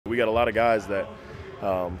We got a lot of guys that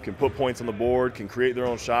can put points on the board, can create their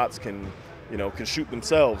own shots, can shoot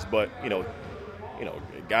themselves. But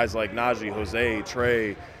guys like Naji, Jose,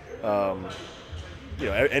 Trey,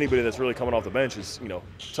 anybody that's really coming off the bench is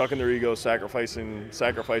tucking their ego, sacrificing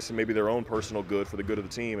maybe their own personal good for the good of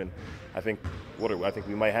the team. And I think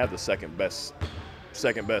we might have the second best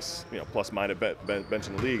plus minus bench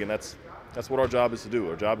in the league, and that's what our job is to do.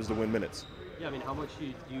 Our job is to win minutes. Yeah, I mean, how much do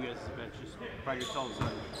you guys as a bench just pride yourselves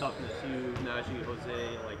on toughness? You, Naji,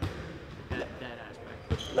 Jose, like that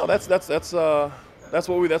aspect. No, that's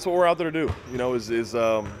what we're out there to do. Is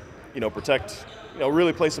protect.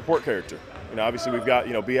 Really play support character. Obviously we've got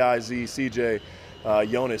B.I.Z., CJ,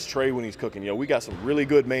 Jonas, Trey when he's cooking. We got some really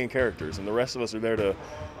good main characters, and the rest of us are there to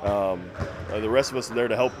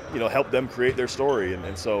help them create their story.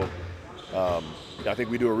 And so I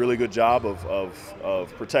think we do a really good job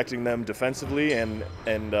of protecting them defensively and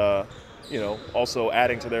also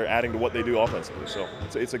adding to what they do offensively. So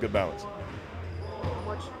it's a good balance. How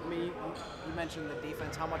much? I mean, you mentioned the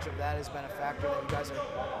defense. How much of that has been a factor that you guys are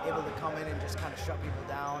able to come in and just kind of shut people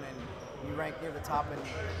down, and you rank near the top, and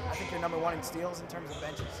I think you're #1 in steals in terms of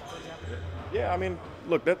benches, for example? Yeah, I mean,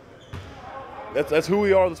 look, that's who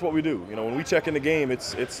we are. That's what we do. When we check in the game,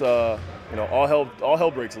 it's all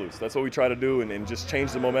hell breaks loose. That's what we try to do, and just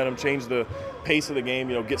change the momentum, change the pace of the game.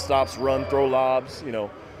 Get stops, run, throw lobs. We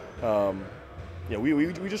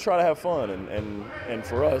just try to have fun, and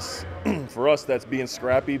for us, that's being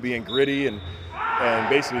scrappy, being gritty, and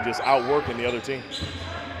basically just outworking the other team.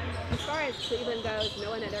 As far as Cleveland goes,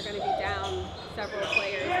 knowing that they're going to be down several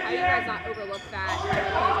players, how do you guys not overlook that and play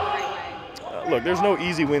the right way? Look, there's no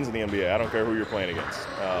easy wins in the NBA. I don't care who you're playing against.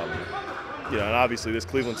 And obviously this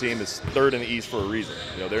Cleveland team is third in the East for a reason.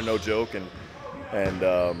 They're no joke,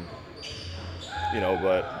 but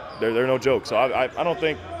they're no joke. So I don't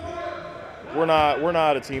think we're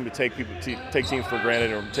not a team to take teams for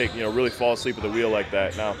granted or really fall asleep at the wheel like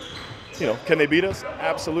that. Now, can they beat us?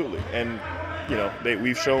 Absolutely. And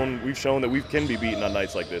we've shown that we can be beaten on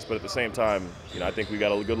nights like this. But at the same time, I think we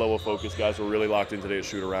got a good level of focus. Guys were really locked in today to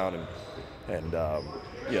shoot around, and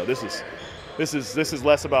this is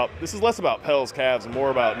less about Pels, Cavs, and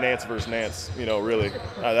more about Nance versus Nance. Really,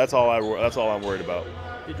 that's all I'm worried about.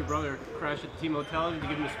 Did your brother crash at the team hotel? Did you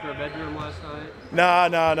give him a spare bedroom last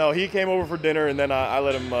night? No. He came over for dinner, and then I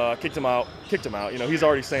let him kicked him out. He's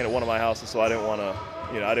already staying at one of my houses, so I didn't want to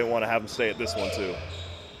have him stay at this one too.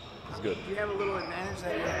 It's good. Do you have a little advantage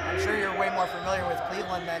that I'm sure you're way more familiar with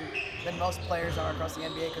Cleveland than most players are across the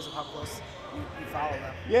NBA because of how close you follow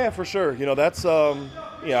them? Yeah, for sure. That's I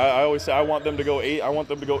always say I want them to go 80-2. I want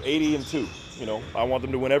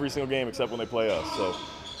them to win every single game except when they play us. So.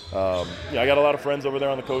 I got a lot of friends over there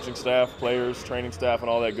on the coaching staff, players, training staff, and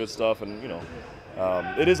all that good stuff. And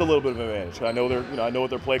it is a little bit of an advantage. I know I know what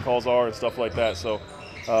their play calls are and stuff like that. So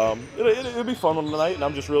it'll be fun on the night, and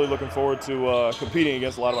I'm just really looking forward to competing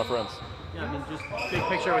against a lot of my friends. Yeah, I mean, just big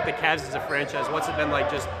picture with the Cavs as a franchise. What's it been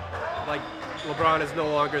like? Just like LeBron is no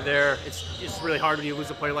longer there. It's really hard when you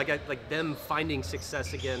lose a player like that. Like them finding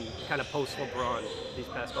success again, kind of post LeBron these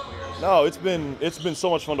past couple of years. No, it's been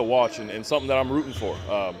so much fun to watch and something that I'm rooting for.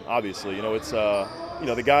 Obviously, it's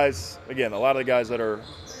the guys again. A lot of the guys that are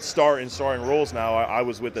starring roles now, I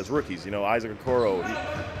was with as rookies. Isaac Okoro,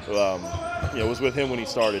 was with him when he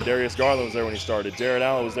started. Darius Garland was there when he started. Jared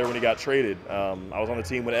Allen was there when he got traded. I was on the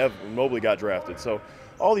team when Mobley got drafted. So.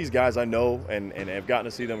 All these guys I know and have gotten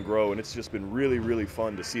to see them grow, and it's just been really, really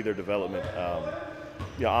fun to see their development, on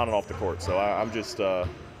and off the court. So I'm just, like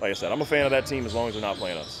I said, I'm a fan of that team as long as they're not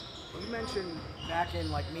playing us. You mentioned back in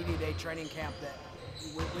media day training camp that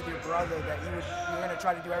with your brother that you're going to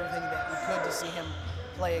try to do everything that you could to see him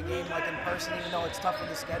play a game in person, even though it's tough with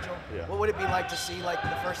the schedule. Yeah. What would it be like to see the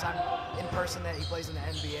first time in person that he plays in the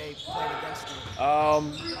NBA playing against you?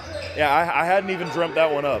 I hadn't even dreamt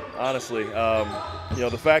that one up, honestly.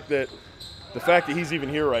 The fact that he's even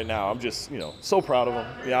here right now, I'm just so proud of him.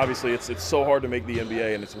 Obviously it's so hard to make the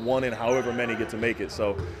NBA, and it's one in however many get to make it.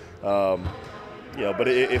 So, but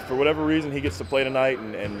if for whatever reason he gets to play tonight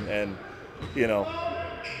and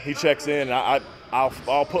he checks in,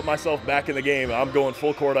 I'll put myself back in the game. I'm going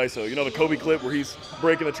full court ISO. The Kobe clip where he's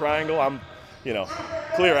breaking the triangle. I'm,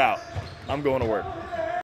 clear out. I'm going to work.